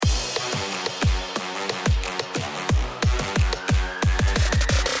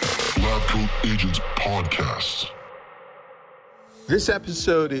Agents Podcast. This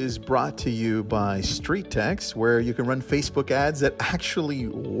episode is brought to you by StreetText, where you can run Facebook ads that actually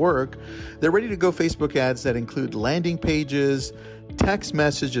work. They're ready to go Facebook ads that include landing pages, text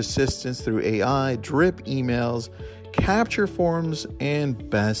message assistance through AI, drip emails, capture forms, and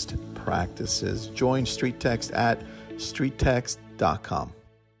best practices. Join StreetText at streettext.com.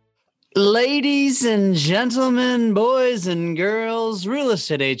 Ladies and gentlemen, boys and girls, real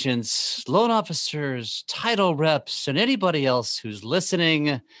estate agents, loan officers, title reps, and anybody else who's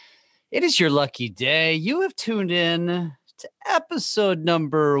listening, it is your lucky day. You have tuned in to episode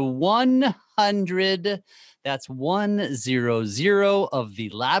number 100. That's 100 of the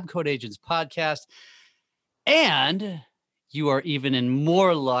Lab Coat Agents podcast. And you are even in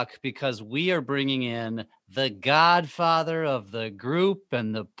more luck because we are bringing in the godfather of the group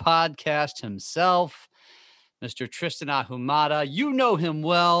and the podcast himself, Mr. Tristan Ahumada. You know him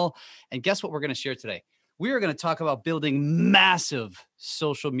well. And guess what we're going to share today? We are going to talk about building massive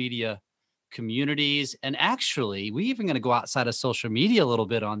social media communities. And actually, we're even going to go outside of social media a little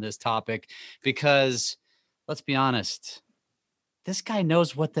bit on this topic because, let's be honest, this guy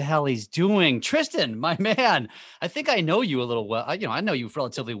knows what the hell he's doing. Tristan, my man, I think I know you a little well. I know you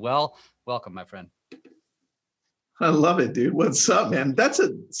relatively well. Welcome, my friend. I love it, dude. What's up, man? That's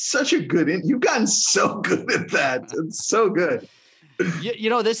such a good, you've gotten so good at that. It's so good. You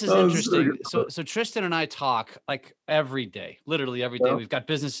know, this is interesting. So Tristan and I talk like every day, literally every day. Yeah. We've got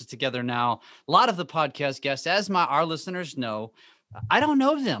businesses together now. A lot of the podcast guests, as our listeners know, I don't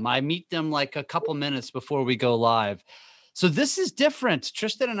know them. I meet them like a couple minutes before we go live. So this is different.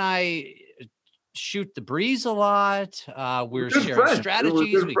 Tristan and I shoot the breeze a lot. We're sharing friends.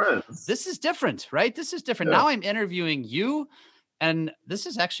 strategies. We're friends. This is different, right? This is different. Yeah. Now I'm interviewing you, and this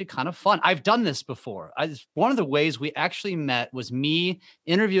is actually kind of fun. I've done this before. One of the ways we actually met was me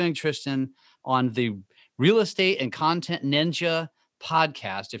interviewing Tristan on the Real Estate and Content Ninja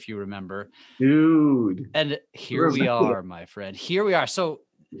podcast, if you remember. Dude. And here we are, my friend. Here we are. So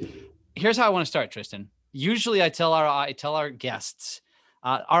here's how I want to start, Tristan. Usually I tell our guests,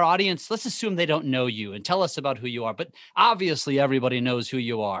 our audience, let's assume they don't know you and tell us about who you are. But obviously everybody knows who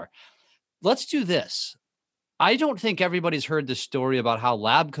you are. Let's do this. I don't think everybody's heard the story about how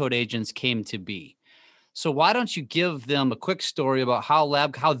Lab Coat Agents came to be. So why don't you give them a quick story about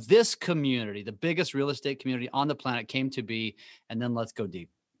how this community, the biggest real estate community on the planet, came to be, and then let's go deep.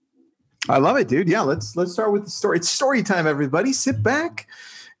 I love it, dude. Yeah, let's start with the story. It's story time, everybody. Sit back,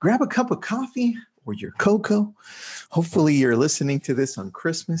 grab a cup of coffee or your cocoa. Hopefully you're listening to this on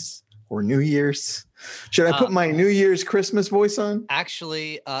Christmas or New Year's. Should I put my New Year's Christmas voice on?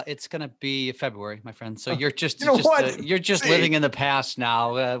 Actually, it's going to be February, my friend. So you're just, You know living in the past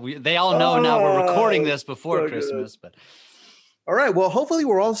now. They all know now we're recording this before Christmas. But all right. Well, hopefully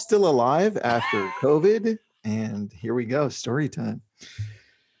we're all still alive after COVID. And here we go. Story time.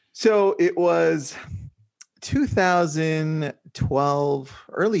 So it was 2012,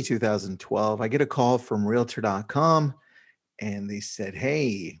 early 2012. I get a call from Realtor.com. And they said,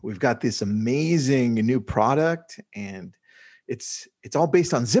 hey, we've got this amazing new product, and it's all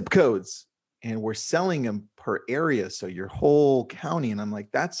based on zip codes, and we're selling them per area, so your whole county. And I'm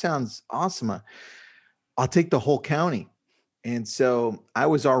like, that sounds awesome. I'll take the whole county. And so I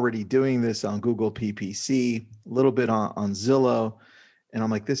was already doing this on Google PPC, a little bit on Zillow. And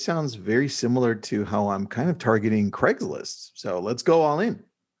I'm like, this sounds very similar to how I'm kind of targeting Craigslist. So let's go all in.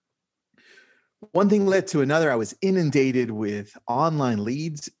 One thing led to another. I was inundated with online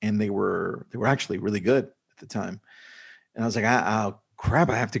leads, and they were actually really good at the time. And I was like, oh crap,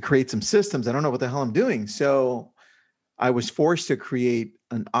 I have to create some systems. I don't know what the hell I'm doing. So I was forced to create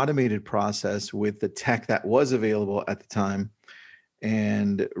an automated process with the tech that was available at the time.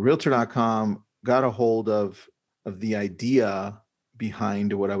 And Realtor.com got a hold of the idea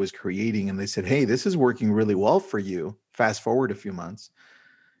behind what I was creating. And they said, hey, this is working really well for you. Fast forward a few months.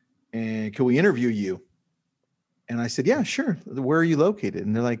 And can we interview you? And I said, yeah, sure. Where are you located?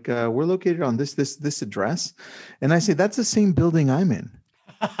 And they're like, we're located on this address. And I said, that's the same building I'm in.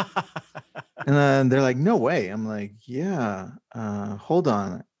 And they're like, no way. I'm like, yeah, hold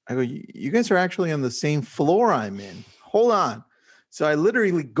on. I go, you guys are actually on the same floor I'm in. Hold on. So I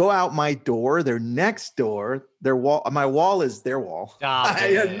literally go out my door, their next door, their wall. My wall is their wall. I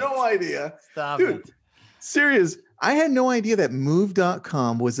had no idea. Dude, serious. I had no idea that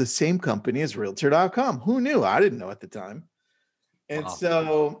Move.com was the same company as Realtor.com. Who knew? I didn't know at the time. And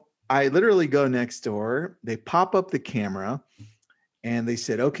so I literally go next door. They pop up the camera and they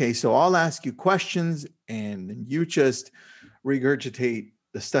said, okay, so I'll ask you questions and you just regurgitate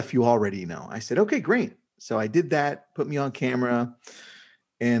the stuff you already know. I said, okay, great. So I did that, put me on camera.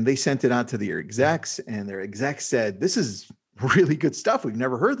 And they sent it out to their execs, and their execs said, this is really good stuff. We've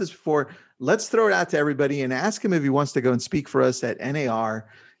never heard this before. Let's throw it out to everybody and ask him if he wants to go and speak for us at NAR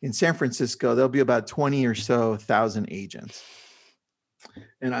in San Francisco. There'll be about 20 or so thousand agents.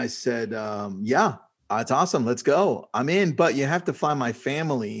 And I said, yeah, it's awesome. Let's go. I'm in, but you have to fly my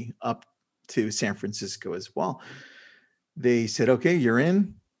family up to San Francisco as well. They said, okay, you're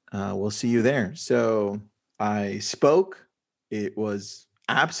in. We'll see you there. So I spoke. It was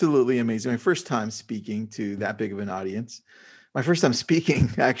absolutely amazing. My first time speaking to that big of an audience. My first time speaking,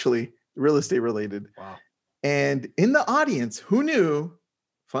 actually, real estate related. Wow. And in the audience, who knew?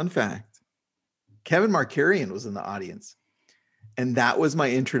 Fun fact, Kevin Markarian was in the audience. And that was my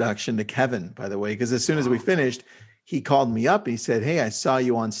introduction to Kevin, by the way, because as soon as we finished, he called me up and he said, hey, I saw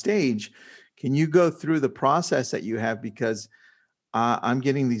you on stage. Can you go through the process that you have? Because I'm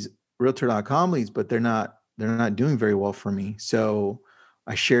getting these Realtor.com leads, but they're not doing very well for me. So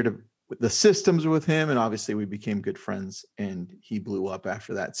I shared the systems with him, and obviously we became good friends, and he blew up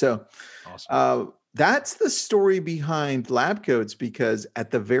after that. So awesome. That's the story behind Lab Coats, because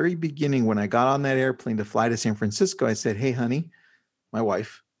at the very beginning, when I got on that airplane to fly to San Francisco, I said, hey, honey, my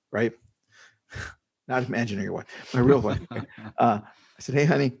wife, right? Not imaginary wife, my real wife. I said, hey,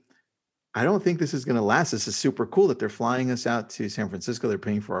 honey, I don't think this is going to last. This is super cool that they're flying us out to San Francisco. They're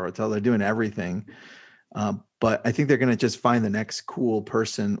paying for our hotel. They're doing everything. But I think they're going to just find the next cool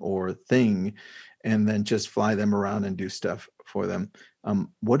person or thing and then just fly them around and do stuff for them.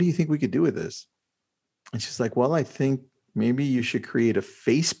 What do you think we could do with this? And she's like, well, I think maybe you should create a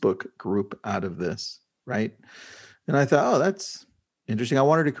Facebook group out of this, right? And I thought, oh, that's interesting. I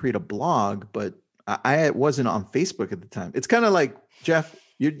wanted to create a blog, but I wasn't on Facebook at the time. It's kind of like, Jeff,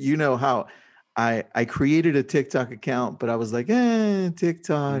 you know how I created a TikTok account, but I was like,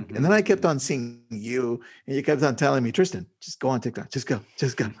 TikTok. Mm-hmm. And then I kept on seeing you, and you kept on telling me, Tristan, just go on TikTok. Just go.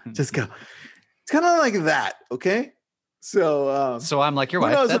 Just go. It's kind of like that. Okay. So I'm like your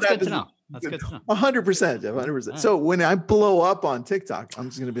wife. That's good to know. That's good to know. 100%, Jeff, 100%. Right. So when I blow up on TikTok, I'm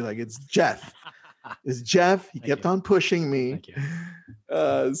just going to be like, it's Jeff. It's Jeff. He kept on pushing me. Thank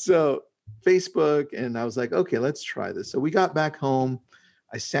you. So Facebook, and I was like, okay, let's try this. So we got back home.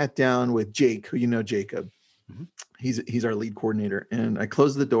 I sat down with Jake, who you know, Jacob. Mm-hmm. He's our lead coordinator. And I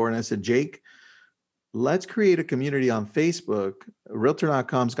closed the door and I said, Jake, let's create a community on Facebook.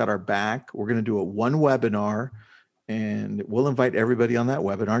 Realtor.com's got our back. We're going to do one webinar, and we'll invite everybody on that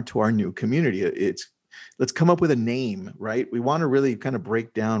webinar to our new community. Let's come up with a name, right? We want to really kind of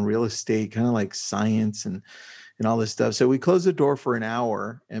break down real estate, kind of like science and all this stuff. So we closed the door for an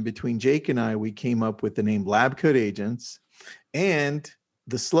hour, and between Jake and I, we came up with the name Lab Coat Agents and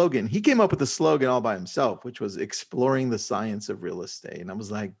the slogan. He came up with the slogan all by himself, which was exploring the science of real estate. And I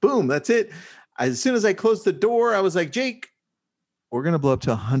was like, boom, that's it. As soon as I closed the door, I was like, Jake, we're going to blow up to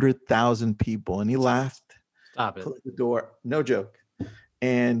 100,000 people. And he laughed. Stop it. Closed the door. No joke.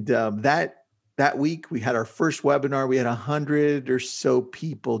 And that week we had our first webinar. We had 100 or so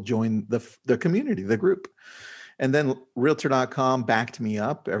people join the community, the group. And then Realtor.com backed me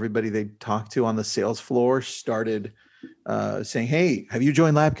up. Everybody they talked to on the sales floor started saying, hey, have you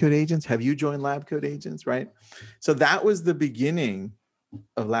joined Lab Coat Agents? Have you joined Lab Coat Agents? Right. So that was the beginning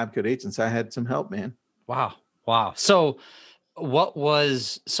of Lab Coat Agents. I had some help, man. Wow. So it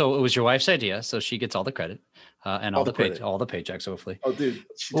was your wife's idea. So she gets all the credit and all the paychecks, hopefully. Oh, dude,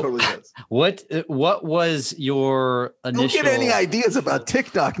 she totally does. What was your initial? Don't get any ideas about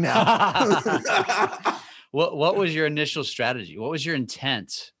TikTok now. What was your initial strategy? What was your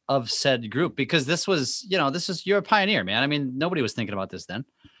intent of said group? Because you're a pioneer, man. I mean, nobody was thinking about this then.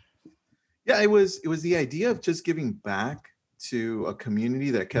 Yeah, it was the idea of just giving back to a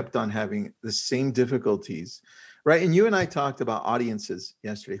community that kept on having the same difficulties, right? And you and I talked about audiences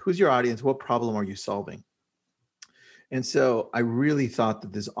yesterday. Who's your audience? What problem are you solving? And so I really thought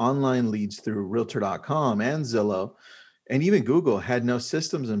that this online leads through Realtor.com and Zillow and even Google had no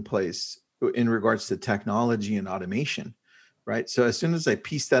systems in place in regards to technology and automation, right? So as soon as I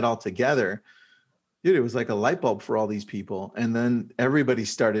pieced that all together, dude, it was like a light bulb for all these people. And then everybody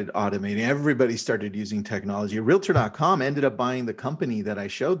started automating. Everybody started using technology. Realtor.com ended up buying the company that I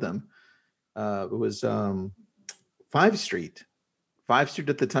showed them. It was 5 Street. 5 Street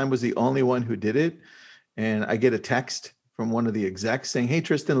at the time was the only one who did it. And I get a text from one of the execs saying, hey,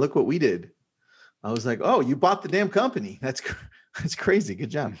 Tristan, look what we did. I was like, oh, you bought the damn company. That's crazy. Good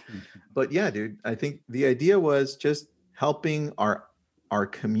job. But yeah, dude, I think the idea was just helping our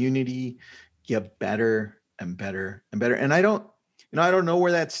community get better and better and better. And I don't know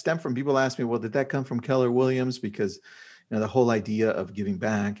where that stemmed from. People ask me, well, did that come from Keller Williams? Because the whole idea of giving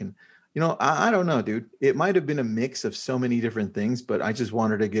back. And I don't know, dude. It might have been a mix of so many different things, but I just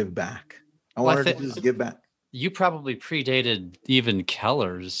wanted to give back. I Well, wanted to just give back. you probably predated even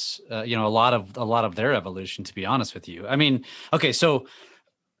Keller's, a lot of their evolution, to be honest with you. I mean, okay, so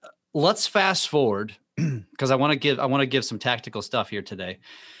let's fast forward because I want to give some tactical stuff here today.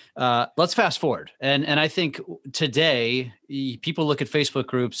 Let's fast forward. And I think today people look at Facebook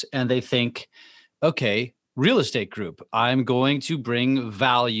groups and they think, okay, real estate group, I'm going to bring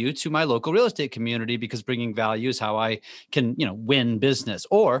value to my local real estate community because bringing value is how I can, win business.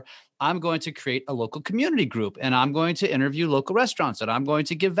 Or I'm going to create a local community group and I'm going to interview local restaurants and I'm going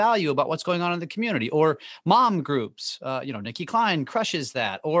to give value about what's going on in the community. Or mom groups, Nikki Klein crushes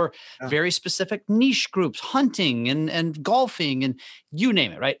that. Or very specific niche groups, hunting and golfing and you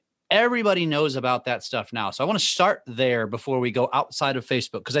name it, right? Everybody knows about that stuff now. So I want to start there before we go outside of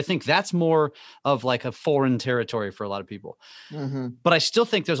Facebook, because I think that's more of like a foreign territory for a lot of people. Mm-hmm. But I still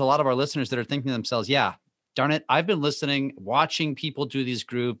think there's a lot of our listeners that are thinking to themselves, yeah, darn it, I've been listening, watching people do these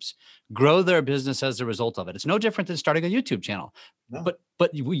groups, grow their business as a result of it. It's no different than starting a YouTube channel. No.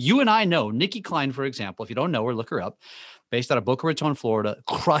 But you and I know Nikki Klein, for example, if you don't know her, look her up, based out of Boca Raton, Florida,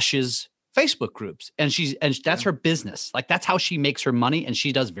 crushes Facebook groups. And that's her business. Like that's how she makes her money. And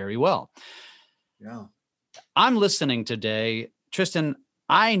she does very well. Yeah. I'm listening today, Tristan,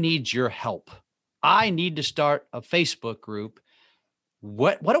 I need your help. I need to start a Facebook group.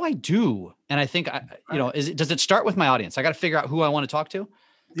 What do I do? And I think, does it start with my audience? I got to figure out who I want to talk to.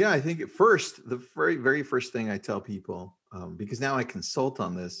 Yeah. I think at first, the very, very first thing I tell people, because now I consult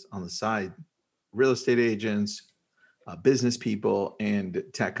on this on the side, real estate agents, business people and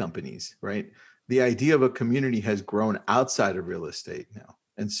tech companies, right? The idea of a community has grown outside of real estate now.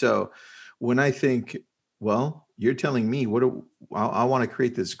 And so when I think, well, you're telling me I want to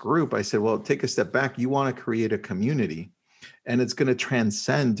create this group. I said, well, take a step back. You want to create a community and it's going to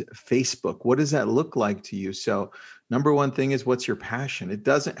transcend Facebook. What does that look like to you? So number one thing is, what's your passion? It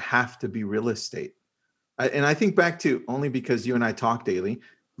doesn't have to be real estate. And I think back to, only because you and I talk daily,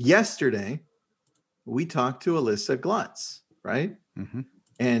 yesterday, we talked to Alyssa Glutz, right? Mm-hmm.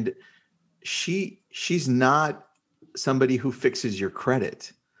 And she's not somebody who fixes your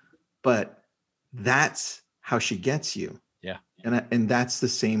credit, but that's how she gets you. Yeah. And that's the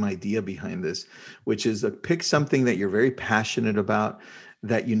same idea behind this, which is pick something that you're very passionate about,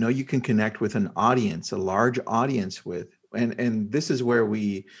 that you can connect with an audience, a large audience with. And this is where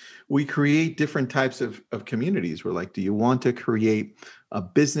we create different types of communities. We're like, do you want to create a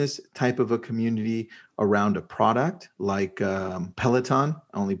business type of a community around a product like Peloton?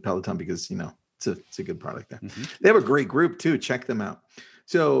 Only Peloton because it's a good product there. Mm-hmm. They have a great group too. Check them out.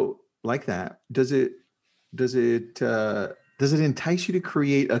 So like that, does it entice you to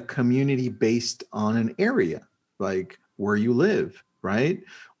create a community based on an area, like where you live, right?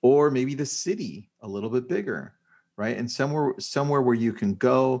 Or maybe the city a little bit bigger, right? And somewhere where you can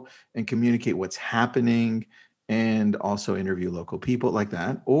go and communicate what's happening and also interview local people like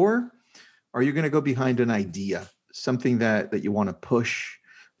that? Or are you going to go behind an idea, something that you want to push,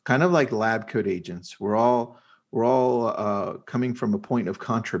 kind of like lab coat agents? We're all coming from a point of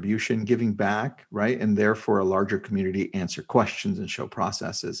contribution, giving back, right? And therefore a larger community answer questions and show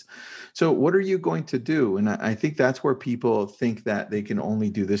processes. So what are you going to do? And I think that's where people think that they can only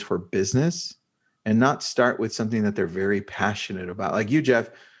do this for business and not start with something that they're very passionate about. Like you, Jeff,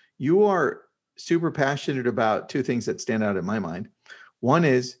 you are super passionate about two things that stand out in my mind. One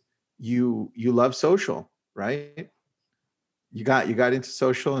is you love social, right? You got into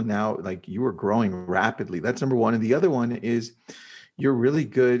social and now like you were growing rapidly. That's number one. And the other one is you're really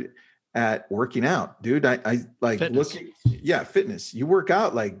good at working out, dude. I like fitness. Fitness. You work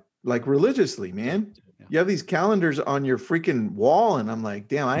out like religiously, man. Yeah. You have these calendars on your freaking wall. And I'm like,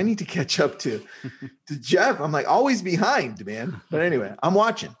 damn, I need to catch up to Jeff. I'm like always behind, man. But anyway, I'm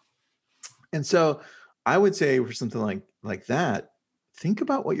watching. And so I would say for something like that, think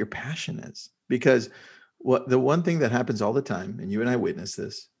about what your passion is, because the one thing that happens all the time, and you and I witness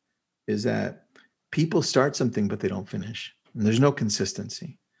this, is that people start something, but they don't finish. And there's no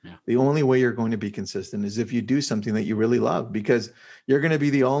consistency. Yeah. The only way you're going to be consistent is if you do something that you really love, because you're going to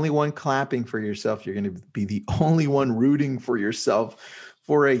be the only one clapping for yourself. You're going to be the only one rooting for yourself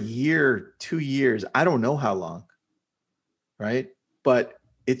for a year, 2 years. I don't know how long, right? But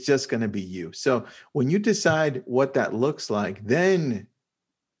it's just going to be you. So when you decide what that looks like, then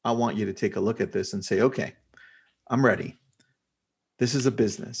I want you to take a look at this and say, okay, I'm ready. This is a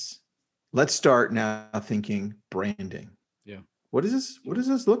business. Let's start now thinking branding. Yeah. What does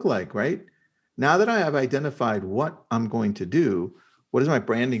this look like, right? Now that I have identified what I'm going to do, what does my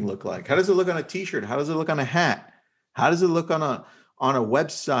branding look like? How does it look on a t-shirt? How does it look on a hat? How does it look on on a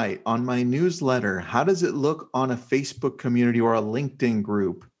website, on my newsletter? How does it look on a Facebook community or a LinkedIn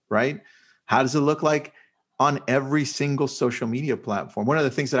group, right? How does it look like on every single social media platform? One of the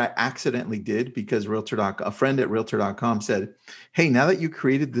things that I accidentally did because a friend at Realtor.com said, hey, now that you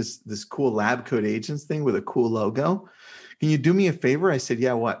created this cool Lab Coat Agents thing with a cool logo, can you do me a favor? I said,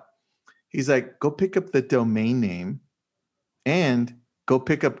 yeah, what? He's like, go pick up the domain name and go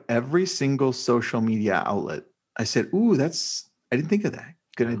pick up every single social media outlet. I said, ooh, I didn't think of that.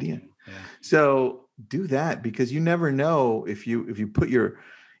 Good idea. Yeah. So do that, because you never know if you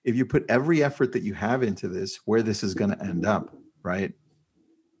put every effort that you have into this, where this is going to end up, right?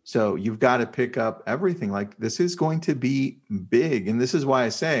 So you've got to pick up everything. Like, this is going to be big. And this is why I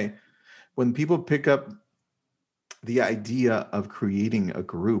say, when people pick up the idea of creating a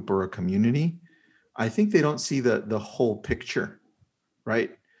group or a community, I think they don't see the whole picture,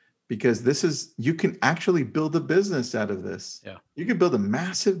 right? Because you can actually build a business out of this. Yeah. You can build a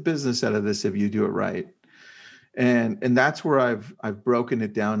massive business out of this if you do it right. And that's where I've broken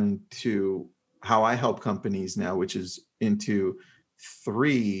it down into how I help companies now, which is into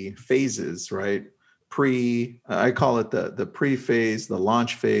 3 phases, right? I call it the pre-phase, the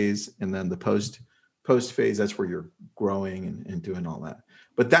launch phase, and then the post phase. That's where you're growing and doing all that.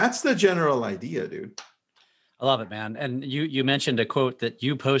 But that's the general idea, dude. I love it, man. And you mentioned a quote that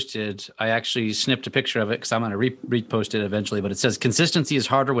you posted. I actually snipped a picture of it because I'm going to repost it eventually. But it says, consistency is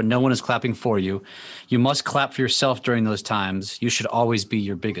harder when no one is clapping for you. You must clap for yourself during those times. You should always be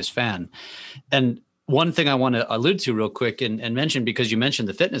your biggest fan. And one thing I want to allude to real quick and mention, because you mentioned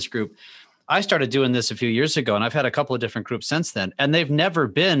the fitness group, I started doing this a few years ago, and I've had a couple of different groups since then. And they've never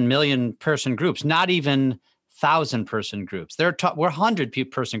been 1,000,000-person groups, not even 1,000-person groups. We're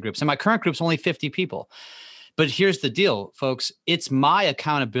 100-person groups. And my current group's only 50 people. But here's the deal, folks. It's my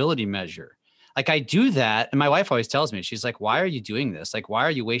accountability measure. Like, I do that. And my wife always tells me, she's like, why are you doing this? Like, why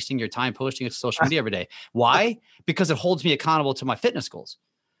are you wasting your time posting it to social media every day? Why? Because it holds me accountable to my fitness goals.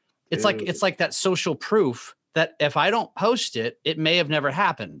 It's like that social proof that if I don't post it, it may have never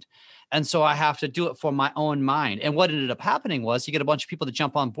happened. And so I have to do it for my own mind. And what ended up happening was you get a bunch of people to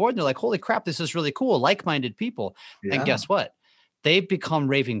jump on board and they're like, holy crap, this is really cool. Like-minded people. Yeah. And guess what? They've become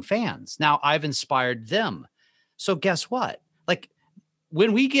raving fans. Now I've inspired them. So guess what? Like,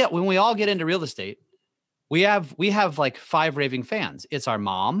 when we all get into real estate, we have like 5 raving fans. It's our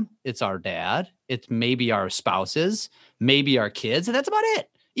mom, it's our dad, it's maybe our spouses, maybe our kids, and that's about it.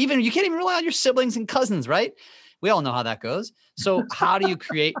 Even you can't even rely on your siblings and cousins, right? We all know how that goes. So how do you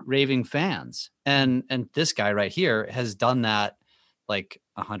create raving fans? And this guy right here has done that like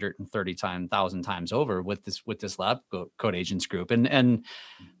 130,000 times over with this Lab Coat Agents group. And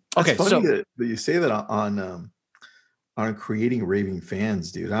okay, it's funny that you say that on creating raving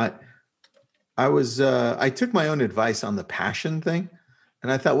fans, dude. I took my own advice on the passion thing,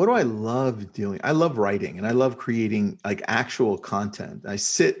 and I thought, what do I love doing? I love writing and I love creating like actual content. I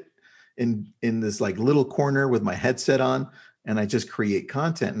sit in this like little corner with my headset on and I just create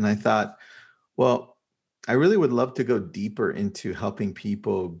content. And I thought, well, I really would love to go deeper into helping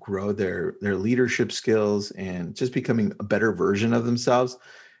people grow their leadership skills and just becoming a better version of themselves.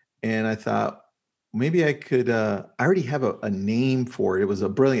 And I thought, maybe I could, I already have a name for it. It was a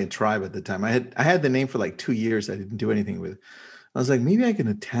Brilliant Tribe at the time. I had the name for like 2 years. I didn't do anything with it. I was like, maybe I can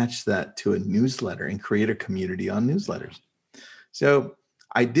attach that to a newsletter and create a community on newsletters. So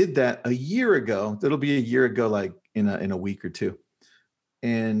I did that a year ago. It'll be a year ago, like in a week or two.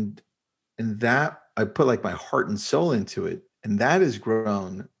 And that I put like my heart and soul into it. And that has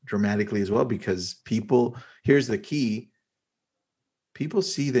grown dramatically as well, because here's the key. People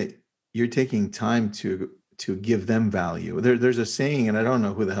see that you're taking time to give them value. There's a saying, and I don't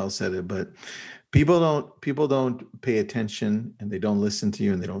know who the hell said it, but people don't pay attention and they don't listen to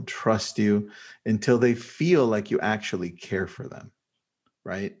you and they don't trust you until they feel like you actually care for them,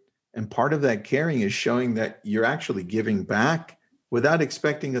 right? And part of that caring is showing that you're actually giving back without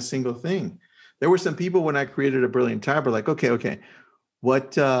expecting a single thing. There were some people when I created a Brilliant Tribe were like, okay,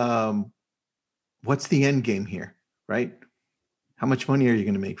 what's the end game here, right? How much money are you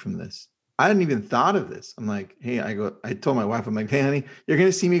going to make from this? I hadn't even thought of this. I'm like, hey, I told my wife, I'm like, hey, honey, you're going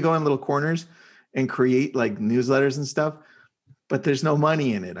to see me go in little corners and create like newsletters and stuff, but there's no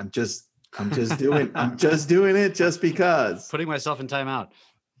money in it. I'm just doing it just because. Putting myself in timeout.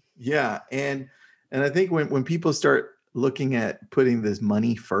 Yeah. And I think when people start looking at putting this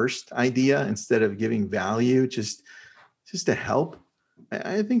money first idea instead of giving value just to help,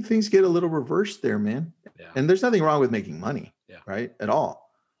 I think things get a little reversed there, man. Yeah. And there's nothing wrong with making money, right? At all.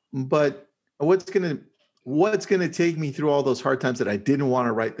 But what's going to take me through all those hard times that I didn't want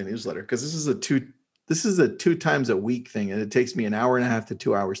to write the newsletter? Because this is a This is a 2 times a week thing, and it takes me an hour and a half to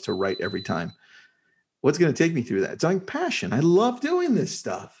 2 hours to write every time. What's going to take me through that? It's like passion. I love doing this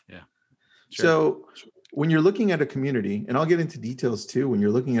stuff. Yeah. Sure. So when you're looking at a community, and I'll get into details too, when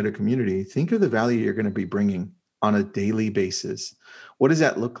you're looking at a community, think of the value you're going to be bringing on a daily basis. What does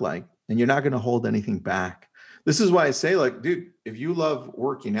that look like? And you're not going to hold anything back. This is why I say, like, dude, if you love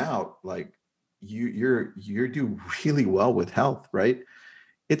working out, like you're do really well with health, right?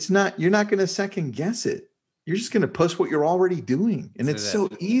 You're not going to second guess it. You're just going to post what you're already doing. And it's so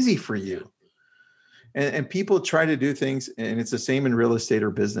easy for you. And people try to do things, and it's the same in real estate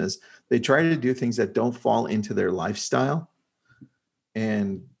or business. They try to do things that don't fall into their lifestyle,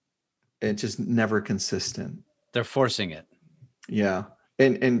 and it's just never consistent. They're forcing it. Yeah.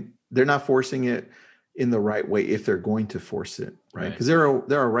 And they're not forcing it in the right way if they're going to force it, right? Because there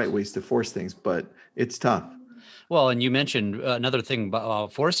are right ways to force things, but it's tough. Well, and you mentioned another thing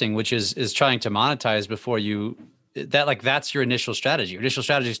about forcing, which is trying to monetize before you that's your initial strategy. Your initial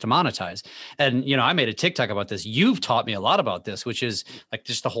strategy is to monetize. And, I made a TikTok about this. You've taught me a lot about this, which is like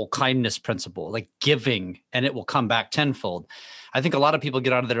just the whole kindness principle, like giving, and it will come back tenfold. I think a lot of people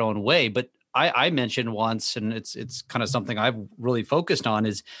get out of their own way, but I mentioned once, and it's kind of something I've really focused on,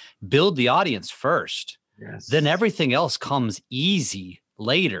 is build the audience first. Yes. Then everything else comes easy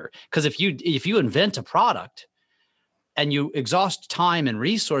later. Because if you invent a product and you exhaust time and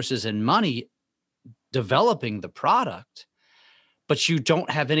resources and money developing the product, but you don't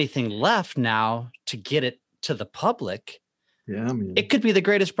have anything left now to get it to the public, it could be the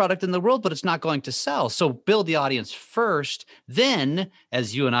greatest product in the world, but it's not going to sell. So build the audience first. Then,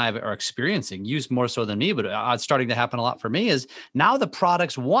 as you and I are experiencing, use more so than me, but it's starting to happen a lot for me, is now the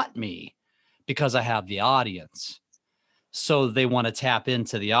products want me because I have the audience. So they want to tap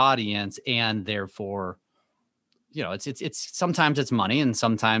into the audience, and therefore, it's sometimes it's money, and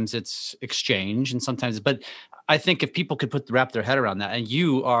sometimes it's exchange, and sometimes, but I think if people could wrap their head around that, and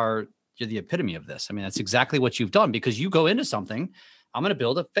you're the epitome of this. I mean, that's exactly what you've done, because you go into something, I'm going to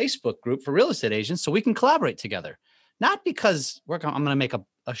build a Facebook group for real estate agents so we can collaborate together. Not because I'm going to make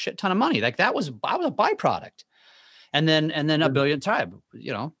a shit ton of money. Like I was a byproduct. And then a billion time,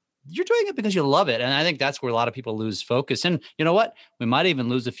 you're doing it because you love it. And I think that's where a lot of people lose focus. And you know what? We might even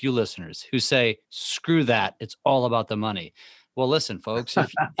lose a few listeners who say, screw that. It's all about the money. Well, listen, folks,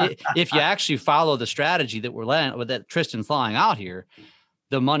 if you actually follow the strategy that Tristan's laying out here,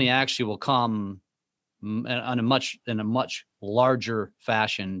 the money actually will come in a much larger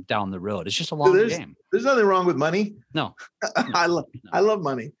fashion down the road. It's just a long game. There's nothing wrong with money. No. I love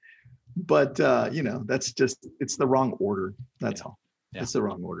money, but that's just, it's the wrong order. That's all. Yeah. It's the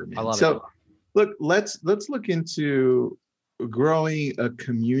wrong order, man. I love it. Look, let's look into growing a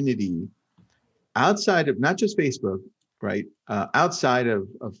community outside of not just Facebook, right? Outside of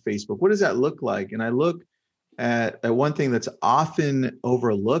Facebook. What does that look like? And I look at one thing that's often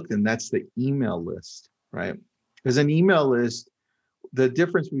overlooked, and that's the email list, right? Because an email list, the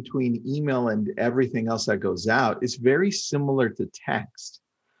difference between email and everything else that goes out is very similar to text,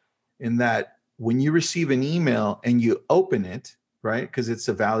 in that when you receive an email and you open it, right, because it's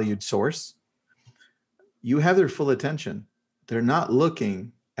a valued source, you have their full attention. They're not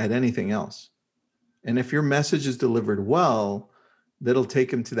looking at anything else. And if your message is delivered well, that'll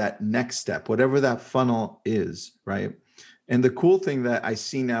take them to that next step, whatever that funnel is, right? And the cool thing that I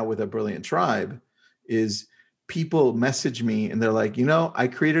see now with A Brilliant Tribe is people message me and they're like, I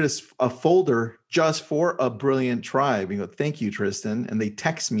created a folder just for A Brilliant Tribe. You go, thank you, Tristan. And they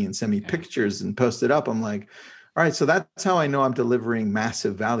text me and send me pictures and post it up. I'm like, all right, so that's how I know I'm delivering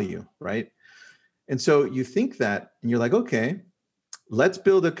massive value, right? And so you think that, and you're like, okay, let's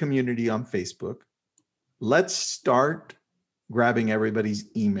build a community on Facebook. Let's start grabbing everybody's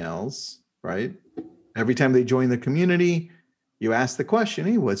emails, right? Every time they join the community, you ask the question,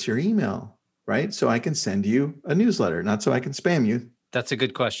 hey, what's your email, right? So I can send you a newsletter, not so I can spam you. That's a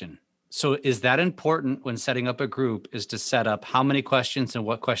good question. So is that important when setting up a group, is to set up how many questions, and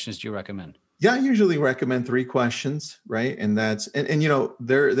what questions do you recommend? Yeah, I usually recommend 3 questions, right? And that's, and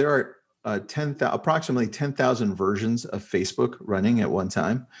there are approximately 10,000 versions of Facebook running at one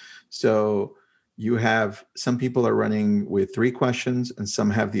time. So you have, some people are running with 3 questions and some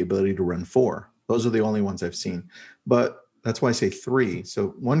have the ability to run 4. Those are the only ones I've seen. But that's why I say 3. So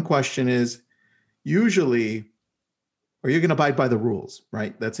one question is usually, are you going to abide by the rules,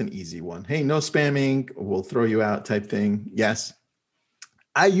 right? That's an easy one. Hey, no spamming, we'll throw you out type thing. Yes.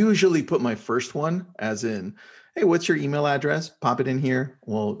 I usually put my first one as in, hey, what's your email address? Pop it in here.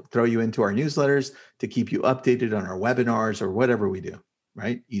 We'll throw you into our newsletters to keep you updated on our webinars or whatever we do,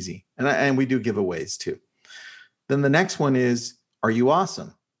 right? Easy. And we do giveaways too. Then the next one is, are you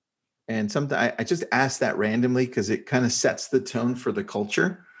awesome? And sometimes I just ask that randomly because it kind of sets the tone for the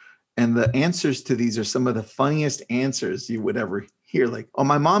culture. And the answers to these are some of the funniest answers you would ever hear. Like, oh,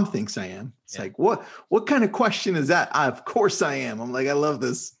 my mom thinks I am. It's like, what kind of question is that? Of course I am. I'm like, I love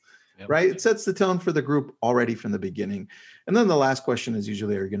this. Yep. Right? It sets the tone for the group already from the beginning. And then the last question is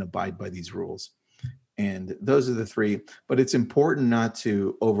usually, are you going to abide by these rules? And those are the three. But it's important not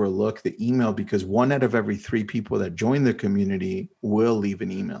to overlook the email, because 1 out of every 3 people that join the community will leave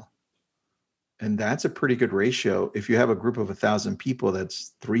an email. And that's a pretty good ratio. If you have a group of 1,000 people,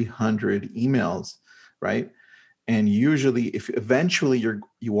 that's 300 emails, right? And usually, if eventually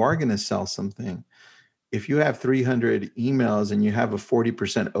you are going to sell something, if you have 300 emails and you have a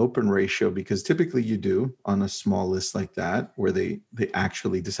 40% open ratio, because typically you do on a small list like that, where they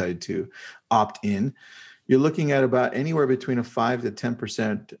actually decided to opt in, you're looking at about anywhere between a 5 to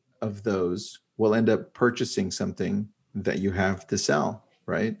 10% of those will end up purchasing something that you have to sell,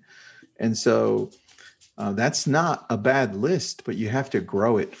 right? And so that's not a bad list, but you have to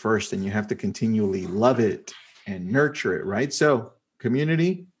grow it first, and you have to continually love it and nurture it, right? So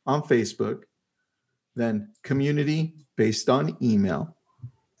community on Facebook, then community based on email,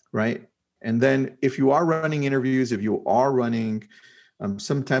 right? And then if you are running interviews, if you are running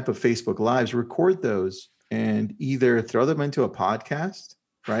some type of Facebook Lives, record those and either throw them into a podcast,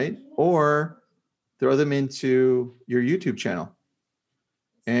 right? Or throw them into your YouTube channel.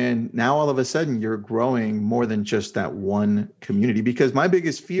 And now all of a sudden you're growing more than just that one community. Because my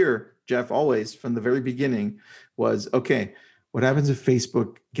biggest fear, Jeff, always from the very beginning was, okay, what happens if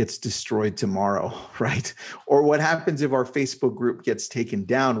Facebook gets destroyed tomorrow, right? Or what happens if our Facebook group gets taken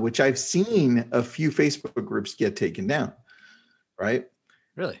down, which I've seen a few Facebook groups get taken down, right?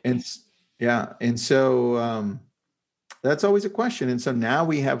 Really? And yeah. And so that's always a question. And so now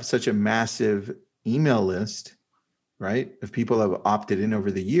we have such a massive email list, right? If people have opted in over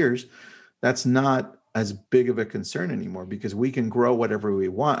the years, that's not as big of a concern anymore, because we can grow whatever we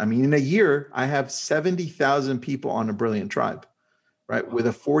want. I mean, in a year, I have 70,000 people on a Brilliant Tribe, right? With a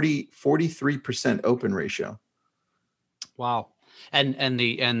 43% open ratio. Wow.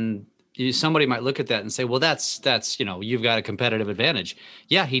 And somebody might look at that and say, well, that's, you've got a competitive advantage.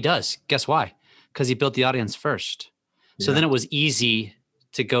 Yeah, he does. Guess why? Because he built the audience first. So then it was easy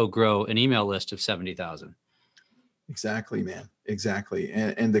to go grow an email list of 70,000. Exactly, man. Exactly.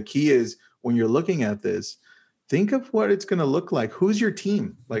 And the key is, when you're looking at this, think of what it's going to look like. Who's your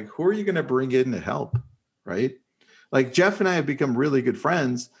team? Like, who are you going to bring in to help? Right? Like Jeff and I have become really good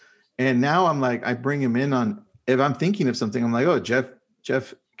friends. And now I'm like, I bring him in on, if I'm thinking of something, I'm like, oh,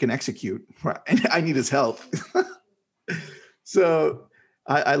 Jeff can execute. And I need his help. So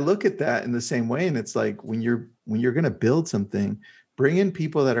I look at that in the same way. And it's like, when you're going to build something, bring in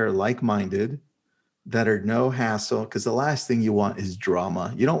people that are like-minded, that are no hassle, because the last thing you want is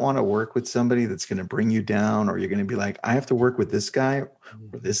drama. You don't want to work with somebody that's going to bring you down, or you're going to be like, I have to work with this guy or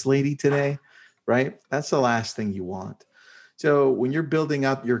this lady today, right? That's the last thing you want. So when you're building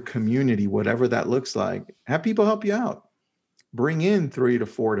up your community, whatever that looks like, have people help you out. Bring in 3 to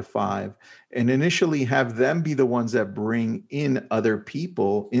 4 to 5, and initially have them be the ones that bring in other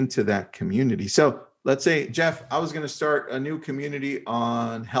people into that community. So let's say, Jeff, I was going to start a new community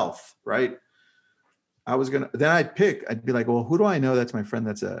on health, right? I'd be like, well, who do I know that's my friend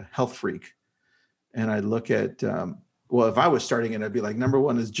that's a health freak? And I'd look at, if I was starting it, I'd be like, number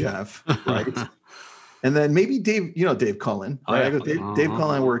 1 is Jeff, right? And then maybe Dave, Dave Cullen, right? I go, Dave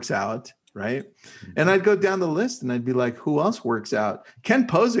Cullen works out, right? And I'd go down the list and I'd be like, who else works out? Ken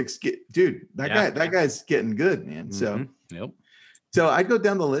Posick's that guy's getting good, man. Mm-hmm. So I'd go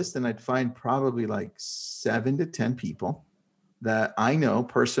down the list and I'd find probably like 7 to 10 people that I know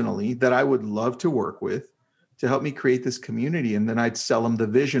personally that I would love to work with to help me create this community. And then I'd sell them the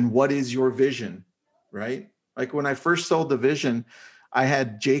vision. What is your vision? Right? Like when I first sold the vision, I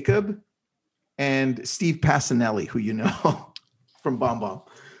had Jacob and Steve Passanelli, who you know from BombBomb.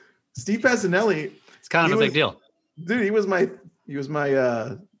 Steve Passanelli. It's kind of a big deal. Dude, he was my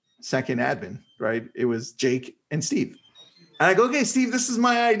second admin, right? It was Jake and Steve. And I go, okay, Steve, this is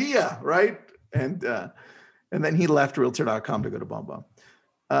my idea, right? And then he left Realtor.com to go to BombBomb.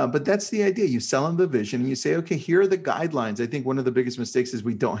 But that's the idea. You sell them the vision and you say, okay, here are the guidelines. I think one of the biggest mistakes is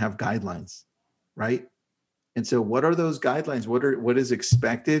we don't have guidelines, right? And so what are those guidelines? What is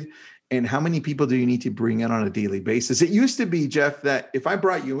expected? And how many people do you need to bring in on a daily basis? It used to be, Jeff, that if I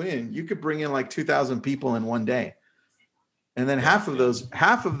brought you in, you could bring in like 2,000 people in one day. And then half of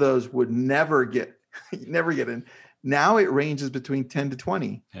those would never get in. Now it ranges between 10 to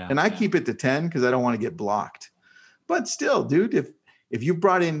 20. And I keep it to 10 because I don't want to get blocked. But still, dude, if you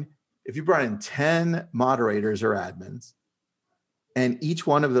brought in 10 moderators or admins, and each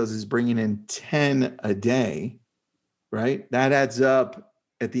one of those is bringing in 10 a day, right? That adds up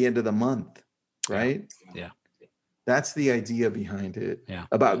at the end of the month, right? Yeah. That's the idea behind it. Yeah.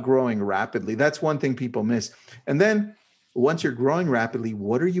 About growing rapidly. That's one thing people miss. And then once you're growing rapidly,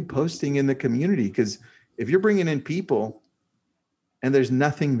 what are you posting in the community? Because if you're bringing in people and there's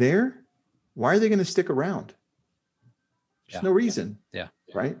nothing there, why are they going to stick around? There's no reason. Yeah.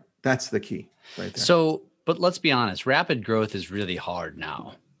 Right? That's the key right there. So, but let's be honest, rapid growth is really hard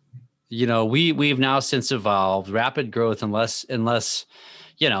now. You know, we've now since evolved rapid growth, unless,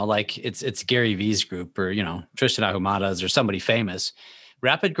 you know, like it's Gary Vee's group or, you know, Tristan Ahumada's or somebody famous.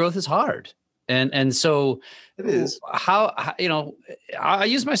 Rapid growth is hard. And so it is. How you know, I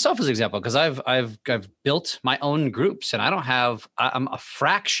use myself as an example because I've built my own groups and I'm a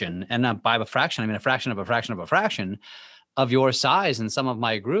fraction, and by a fraction, I mean a fraction of a fraction of a fraction of your size in some of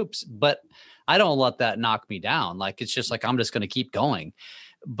my groups, but I don't let that knock me down. Like, it's just like, I'm just going to keep going.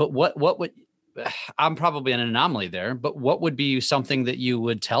 But what would, I'm probably an anomaly there, but what would be something that you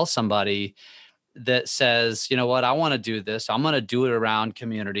would tell somebody that says, you know what, I want to do this. I'm going to do it around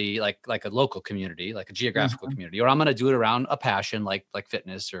community, like a local community, like a geographical community, or I'm going to do it around a passion, like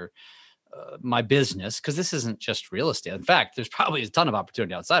fitness or my business. Cause this isn't just real estate. In fact, there's probably a ton of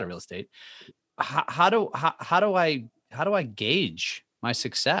opportunity outside of real estate. How do I gauge my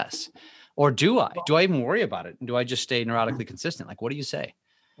success? Or do I even worry about it? Do I just stay neurotically consistent? Like, what do you say?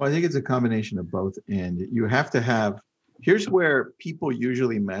 Well, I think it's a combination of both. And you have to have, here's where people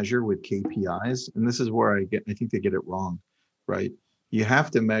usually measure with KPIs. And this is where I think they get it wrong, right? You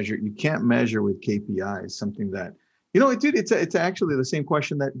have to measure, you can't measure with KPIs, something that, you know, dude, it's actually the same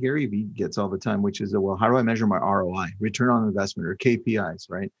question that Gary Vee gets all the time, which is, well, how do I measure my ROI, return on investment, or KPIs,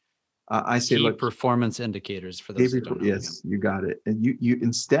 right? I say, Key look, performance indicators for those. Yes, you got it. And you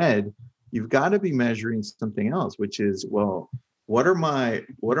instead, you've got to be measuring something else, which is, well, what are my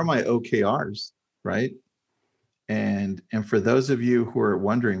OKRs, right? And for those of you who are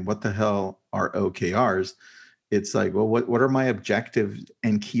wondering what the hell are OKRs, it's like, well, what are my objectives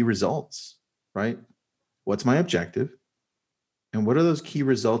and key results, right? What's my objective? And what are those key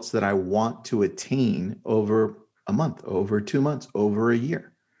results that I want to attain over a month, over 2 months, over a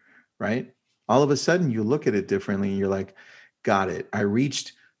year, right? All of a sudden you look at it differently and you're like, got it. I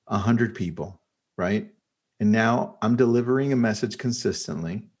reached 100 people, right? And now I'm delivering a message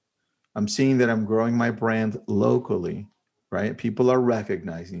consistently. I'm seeing that I'm growing my brand locally, right? People are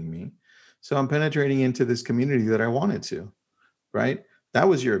recognizing me. So I'm penetrating into this community that I wanted to, right? That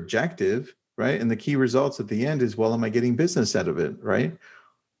was your objective, right? And the key results at the end is, well, am I getting business out of it, right?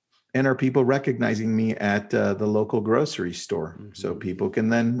 And are people recognizing me at the local grocery store? So people can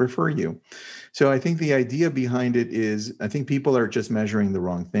then refer you. So I think the idea behind it is, I think people are just measuring the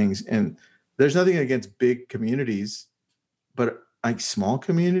wrong things. And there's nothing against big communities, but like small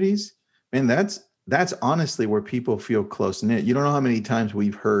communities, man, that's honestly where people feel close knit. You don't know how many times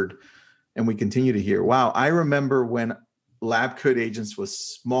we've heard, and we continue to hear, wow, I remember when Lab Coat Agents was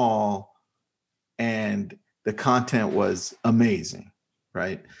small and the content was amazing,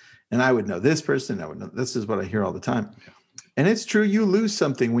 right? And I would know this person, I would know, this is what I hear all the time. And it's true, you lose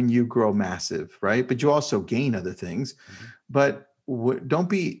something when you grow massive, right? But you also gain other things. But don't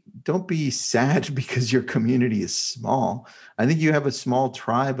be sad because your community is small. I think you have a small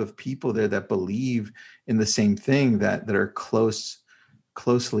tribe of people there that believe in the same thing, that are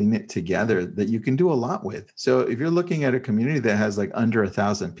closely knit together, that you can do a lot with. So if you're looking at a community that has like under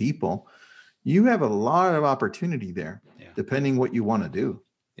 1,000 people, you have a lot of opportunity there, depending what you want to do.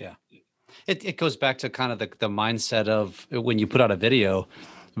 Yeah. It goes back to kind of the mindset of when you put out a video,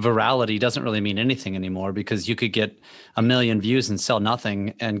 virality doesn't really mean anything anymore, because you could get 1 million views and sell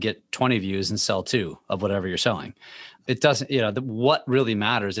nothing, and get 20 views and sell 2 of whatever you're selling. It doesn't, you know, what really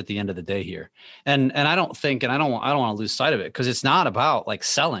matters at the end of the day here. And I don't think, and I don't want to lose sight of it, because it's not about like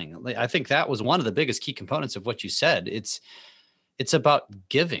selling. I think that was one of the biggest key components of what you said. It's about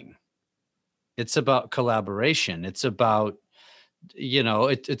giving. It's about collaboration. It's about, you know,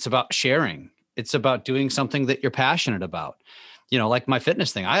 it's about sharing. It's about doing something that you're passionate about. You know, like my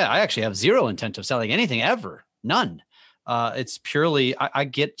fitness thing, I actually have zero intent of selling anything ever. None. It's purely, I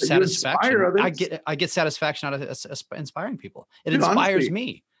get satisfaction. I get satisfaction out of inspiring people. It inspires honestly,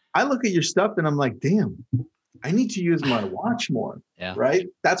 me. I look at your stuff and I'm like, damn, I need to use my watch more. Yeah. Right.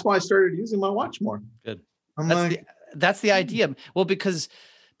 That's why I started using my watch more. Good. That's the idea. Well, because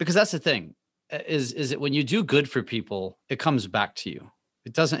that's the thing is that when you do good for people, it comes back to you.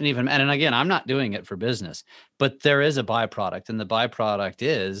 It doesn't even, and again, I'm not doing it for business, but there is a byproduct, and the byproduct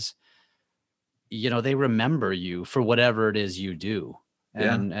is, you know, they remember you for whatever it is you do.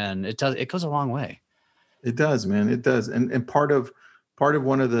 And it goes a long way. It does, man. It does. And part of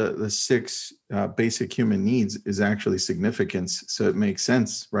one of the six basic human needs is actually significance. So it makes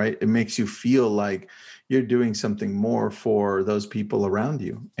sense, right? It makes you feel like you're doing something more for those people around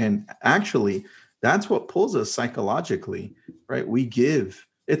you. And actually, that's what pulls us psychologically, right? We give.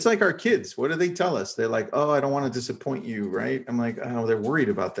 It's like our kids. What do they tell us? They're like, oh, I don't want to disappoint you, right? I'm like, oh, they're worried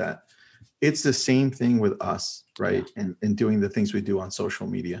about that. It's the same thing with us, right? Yeah. And doing the things we do on social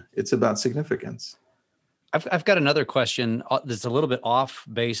media. It's about significance. I've got another question that's a little bit off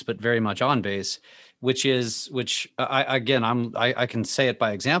base, but very much on base, which I can say it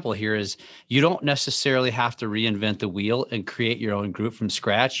by example here is you don't necessarily have to reinvent the wheel and create your own group from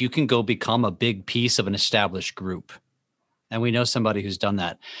scratch. You can go become a big piece of an established group. And we know somebody who's done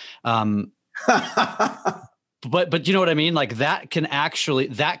that. But you know what I mean? Like that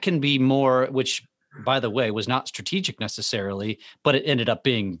can be more, which by the way, was not strategic necessarily, but it ended up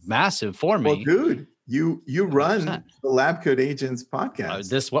being massive for me. Well, dude, you run 100%. The Lab Coat Agents podcast.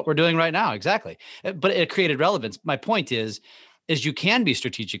 This is what we're doing right now. Exactly. But it created relevance. My point is you can be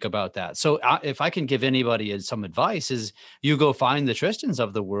strategic about that. So if I can give anybody some advice is you go find the Tristans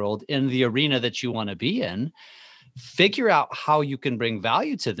of the world in the arena that you want to be in, figure out how you can bring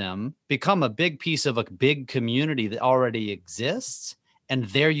value to them, become a big piece of a big community that already exists. And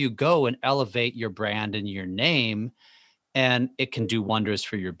there you go and elevate your brand and your name, and it can do wonders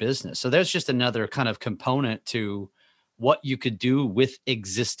for your business. So there's just another kind of component to what you could do with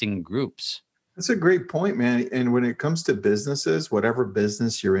existing groups. That's a great point, man. And when it comes to businesses, whatever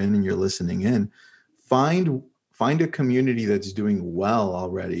business you're in and you're listening in, find a community that's doing well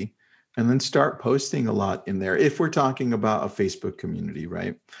already, and then start posting a lot in there. If we're talking about a Facebook community,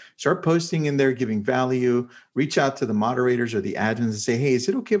 right? Start posting in there, giving value, reach out to the moderators or the admins and say, hey, is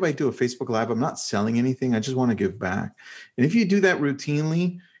it okay if I do a Facebook Live? I'm not selling anything. I just want to give back. And if you do that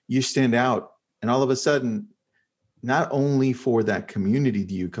routinely, you stand out. And all of a sudden, not only for that community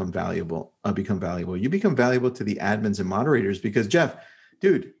do you become valuable, you become valuable to the admins and moderators because Jeff,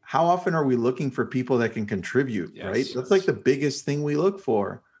 dude, how often are we looking for people that can contribute, yes, right? That's like the biggest thing we look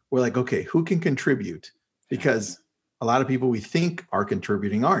for. We're like, okay, who can contribute? Because a lot of people we think are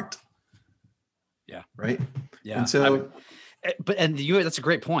contributing aren't. Yeah. Right. Yeah. And so, that's a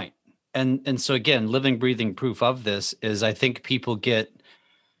great point. And so again, living, breathing proof of this is I think people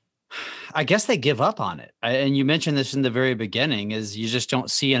I guess they give up on it. And you mentioned this in the very beginning is you just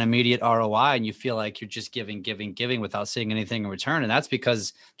don't see an immediate ROI and you feel like you're just giving without seeing anything in return. And that's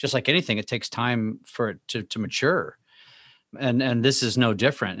because just like anything, it takes time for it to mature. And this is no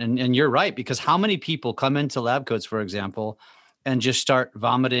different. And you're right, because how many people come into Lab Coats, for example, and just start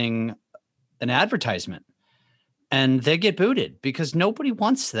vomiting an advertisement and they get booted because nobody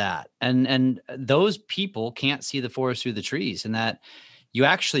wants that. And those people can't see the forest through the trees, and that you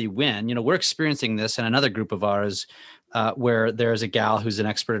actually win. You know, we're experiencing this in another group of ours where there's a gal who's an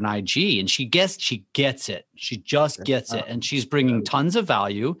expert in IG and she gets it. She just gets it. And she's bringing tons of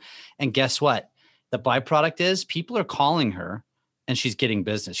value. And guess what? The byproduct is people are calling her and she's getting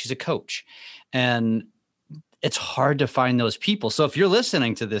business. She's a coach. And it's hard to find those people. So if you're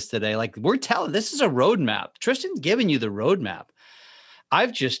listening to this today, like this is a roadmap. Tristan's giving you the roadmap.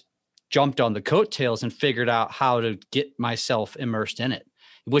 I've just jumped on the coattails and figured out how to get myself immersed in it,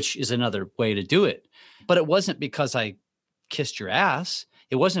 which is another way to do it. But it wasn't because I kissed your ass.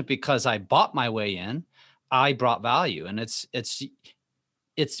 It wasn't because I bought my way in. I brought value. And it's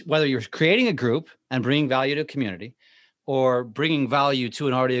whether you're creating a group and bringing value to a community or bringing value to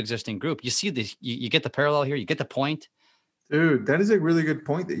an already existing group. You see this, you get the parallel here. You get the point. Dude, that is a really good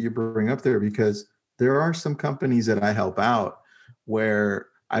point that you bring up there, because there are some companies that I help out where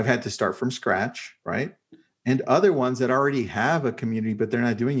I've had to start from scratch, right? And other ones that already have a community, but they're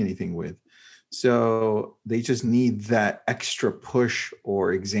not doing anything with. So they just need that extra push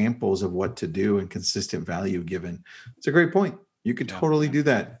or examples of what to do and consistent value given. It's a great point. You could totally do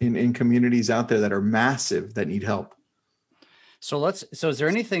that in communities out there that are massive that need help. So is there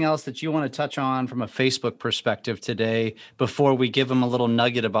anything else that you want to touch on from a Facebook perspective today before we give them a little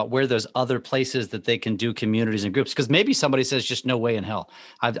nugget about where there's other places that they can do communities and groups? Because maybe somebody says just no way in hell.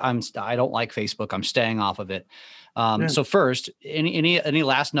 I don't like Facebook. I'm staying off of it. So first, any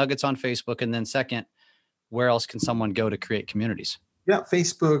last nuggets on Facebook? And then second, where else can someone go to create communities? Yeah,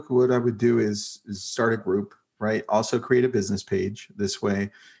 Facebook, what I would do is start a group, right? Also create a business page. This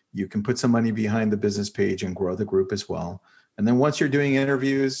way you can put some money behind the business page and grow the group as well. And then once you're doing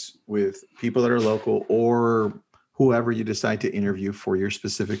interviews with people that are local or whoever you decide to interview for your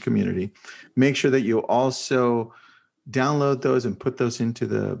specific community, make sure that you also download those and put those into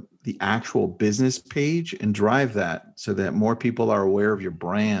the actual business page and drive that so that more people are aware of your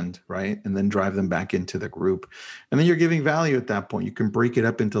brand, right? And then drive them back into the group. And then you're giving value at that point. You can break it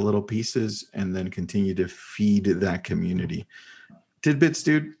up into little pieces and then continue to feed that community. Tidbits,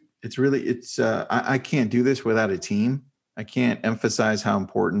 dude. I can't do this without a team. I can't emphasize how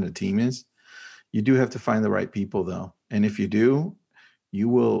important a team is. You do have to find the right people though. And if you do, you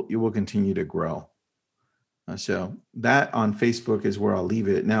will continue to grow. So that on Facebook is where I'll leave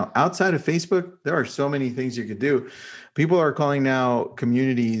it. Now, outside of Facebook, there are so many things you could do. People are calling now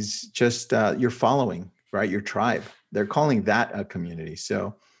communities just your following, right? Your tribe. They're calling that a community.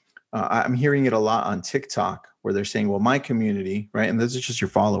 So I'm hearing it a lot on TikTok where they're saying, well, my community, right? And those are just your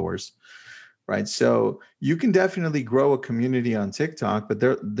followers, right? So you can definitely grow a community on TikTok, but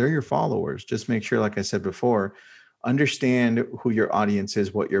they're your followers. Just make sure, like I said before, understand who your audience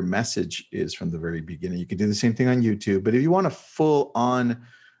is, what your message is from the very beginning. You can do the same thing on YouTube, but if you want a full on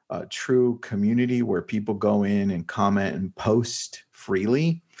true community where people go in and comment and post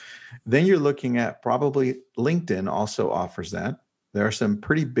freely, then you're looking at probably LinkedIn also offers that. There are some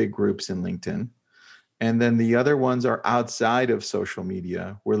pretty big groups in LinkedIn. And then the other ones are outside of social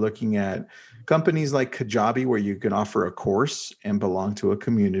media. We're looking at companies like Kajabi, where you can offer a course and belong to a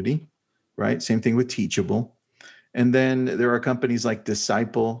community, right? Same thing with Teachable. And then there are companies like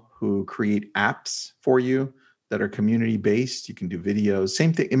Disciple who create apps for you that are community-based. You can do videos.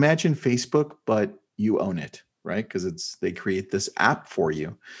 Same thing. Imagine Facebook, but you own it, right? Because they create this app for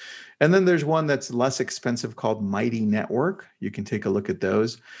you. And then there's one that's less expensive called Mighty Network. You can take a look at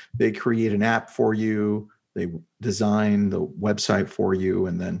those. They create an app for you. They design the website for you.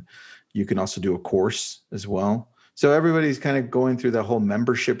 And then you can also do a course as well. So everybody's kind of going through the whole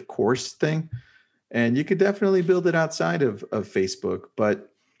membership course thing. And you could definitely build it outside of Facebook.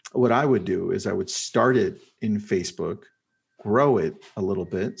 But what I would do is I would start it in Facebook, grow it a little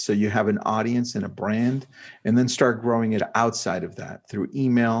bit so you have an audience and a brand, and then start growing it outside of that through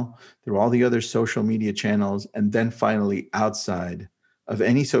email, through all the other social media channels, and then finally outside of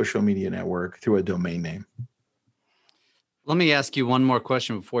any social media network through a domain name. Let me ask you one more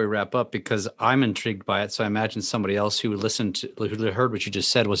question before we wrap up, because I'm intrigued by it. So I imagine somebody else who heard what you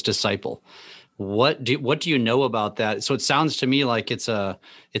just said was Disciple. What do you know about that? So it sounds to me like it's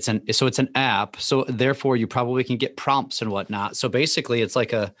an app. So therefore you probably can get prompts and whatnot. So basically it's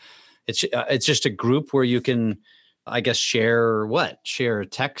like it's just a group where you can, I guess, share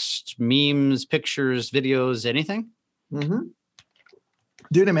text, memes, pictures, videos, anything. Mm-hmm.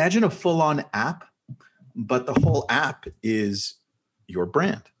 Dude, imagine a full-on app, but the whole app is your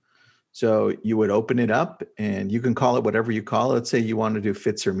brand. So you would open it up and you can call it whatever you call it. Let's say you want to do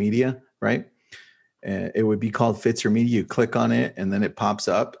Fitzer Media, right? It would be called Fitzer Media. You click on it and then it pops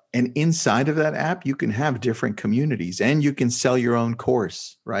up. And inside of that app, you can have different communities and you can sell your own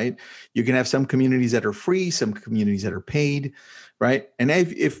course, right? You can have some communities that are free, some communities that are paid, right? And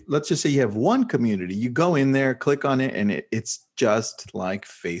if let's just say you have one community, you go in there, click on it, and it's just like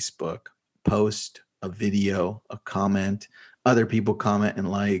Facebook. Post a video, a comment, other people comment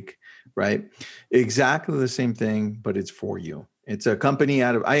and like, right? Exactly the same thing, but it's for you. It's a company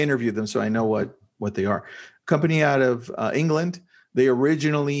I interviewed them, so I know what they are. Company out of England. They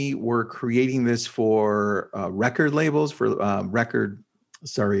originally were creating this for record labels, for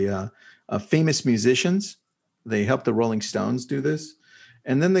famous musicians. They helped the Rolling Stones do this.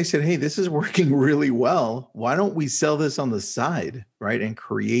 And then they said, hey, this is working really well. Why don't we sell this on the side, right? And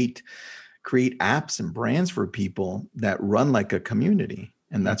create apps and brands for people that run like a community.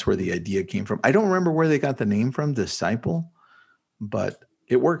 And that's where the idea came from. I don't remember where they got the name from, Disciple, but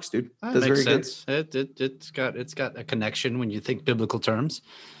it works, dude. That makes sense. It's got a connection when you think biblical terms.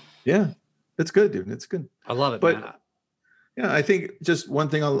 Yeah, it's good, dude. It's good. I love it, but, man. Yeah, I think just one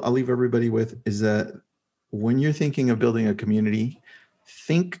thing I'll leave everybody with is that when you're thinking of building a community,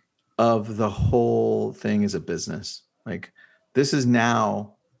 think of the whole thing as a business. Like, this is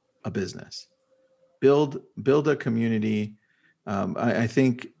now a business. Build a community. I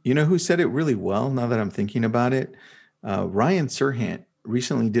think, you know who said it really well now that I'm thinking about it? Ryan Serhant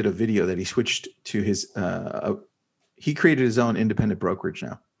recently did a video that he switched to his, he created his own independent brokerage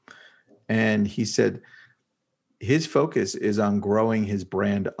now. And he said his focus is on growing his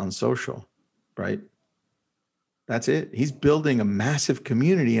brand on social, right? That's it. He's building a massive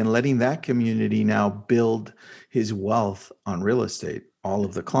community and letting that community now build his wealth on real estate. All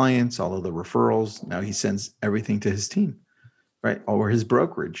of the clients, all of the referrals. Now he sends everything to his team, right? Or his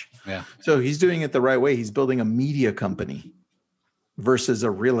brokerage. Yeah. So he's doing it the right way. He's building a media company versus a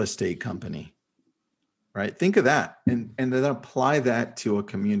real estate company, right? Think of that and then apply that to a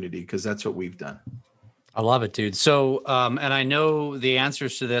community, because that's what we've done. I love it, dude. So, and I know the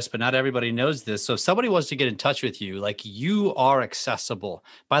answers to this, but not everybody knows this. So if somebody wants to get in touch with you, like, you are accessible.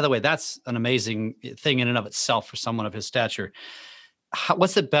 By the way, that's an amazing thing in and of itself for someone of his stature.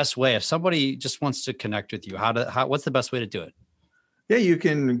 What's the best way if somebody just wants to connect with you? What's the best way to do it? Yeah, you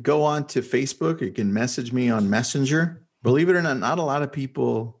can go on to Facebook. You can message me on Messenger. Believe it or not a lot of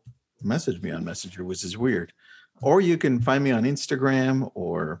people message me on Messenger, which is weird. Or you can find me on Instagram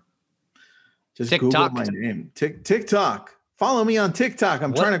or just TikTok. Google my name. TikTok. Follow me on TikTok.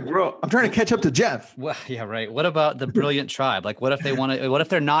 I'm trying to grow. I'm trying to catch up to Jeff. Well, yeah, right. What about the Brilliant Tribe? Like, what if they want to? What if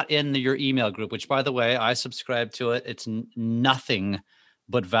they're not in your email group? Which, by the way, I subscribe to it. It's nothing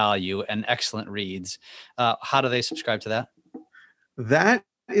but value and excellent reads. How do they subscribe to that? That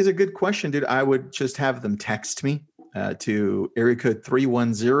is a good question, dude. I would just have them text me to area code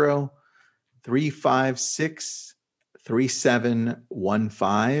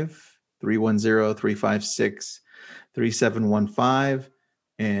 310-356-3715. 310-356-3715,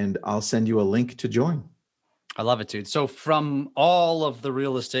 and I'll send you a link to join. I love it, dude. So from all of the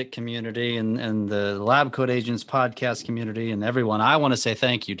real estate community and the Lab Coat Agents podcast community and everyone, I want to say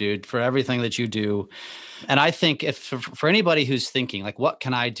thank you, dude, for everything that you do. And I think for anybody who's thinking, like, what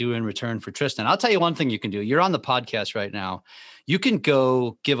can I do in return for Tristan? I'll tell you one thing you can do. You're on the podcast right now. You can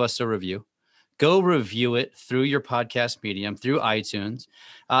go give us a review. Go review it through your podcast medium, through iTunes.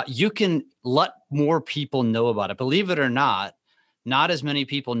 You can let more people know about it. Believe it or not as many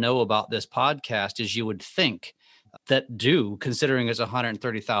people know about this podcast as you would think that do, considering it's a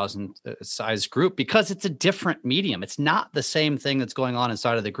 130,000 size group, because it's a different medium. It's not the same thing that's going on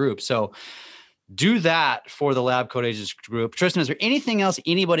inside of the group. So do that for the Lab Coat Agents group. Tristan, is there anything else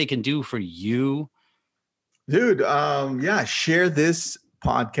anybody can do for you? Dude, yeah, share this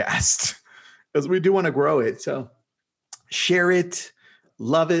podcast. Because we do want to grow it. So share it,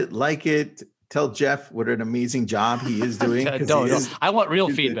 love it, like it. Tell Jeff what an amazing job he is doing. I want real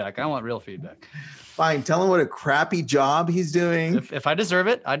feedback. Fine. Tell him what a crappy job he's doing. If I deserve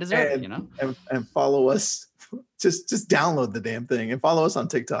it, I deserve it, you know? And follow us. Just download the damn thing and follow us on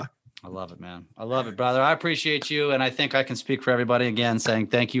TikTok. I love it, man. I love it, brother. I appreciate you. And I think I can speak for everybody again, saying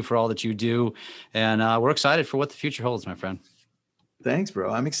thank you for all that you do. And we're excited for what the future holds, my friend. Thanks,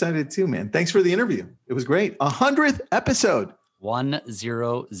 bro. I'm excited too, man. Thanks for the interview. It was great. 100th episode. 100.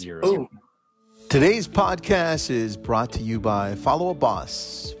 Oh. Today's podcast is brought to you by Follow a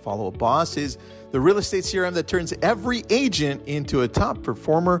Boss. Follow a Boss is the real estate CRM that turns every agent into a top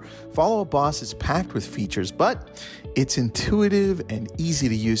performer. Follow a Boss is packed with features, but it's intuitive and easy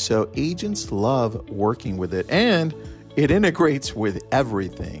to use, so agents love working with it, and it integrates with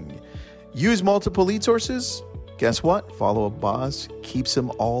everything. Use multiple lead sources? Guess what? Follow a Boss keeps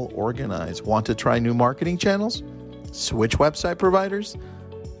them all organized. Want to try new marketing channels? Switch website providers?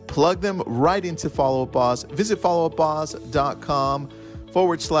 Plug them right into Follow Up Boss. Visit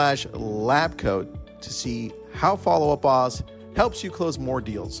followupboss.com/labcoat to see how Follow Up Boss helps you close more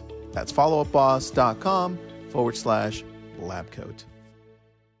deals. That's followupboss.com/labcoat.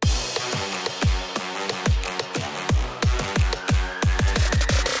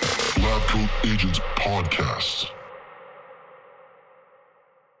 Lab Coat Agents Podcast.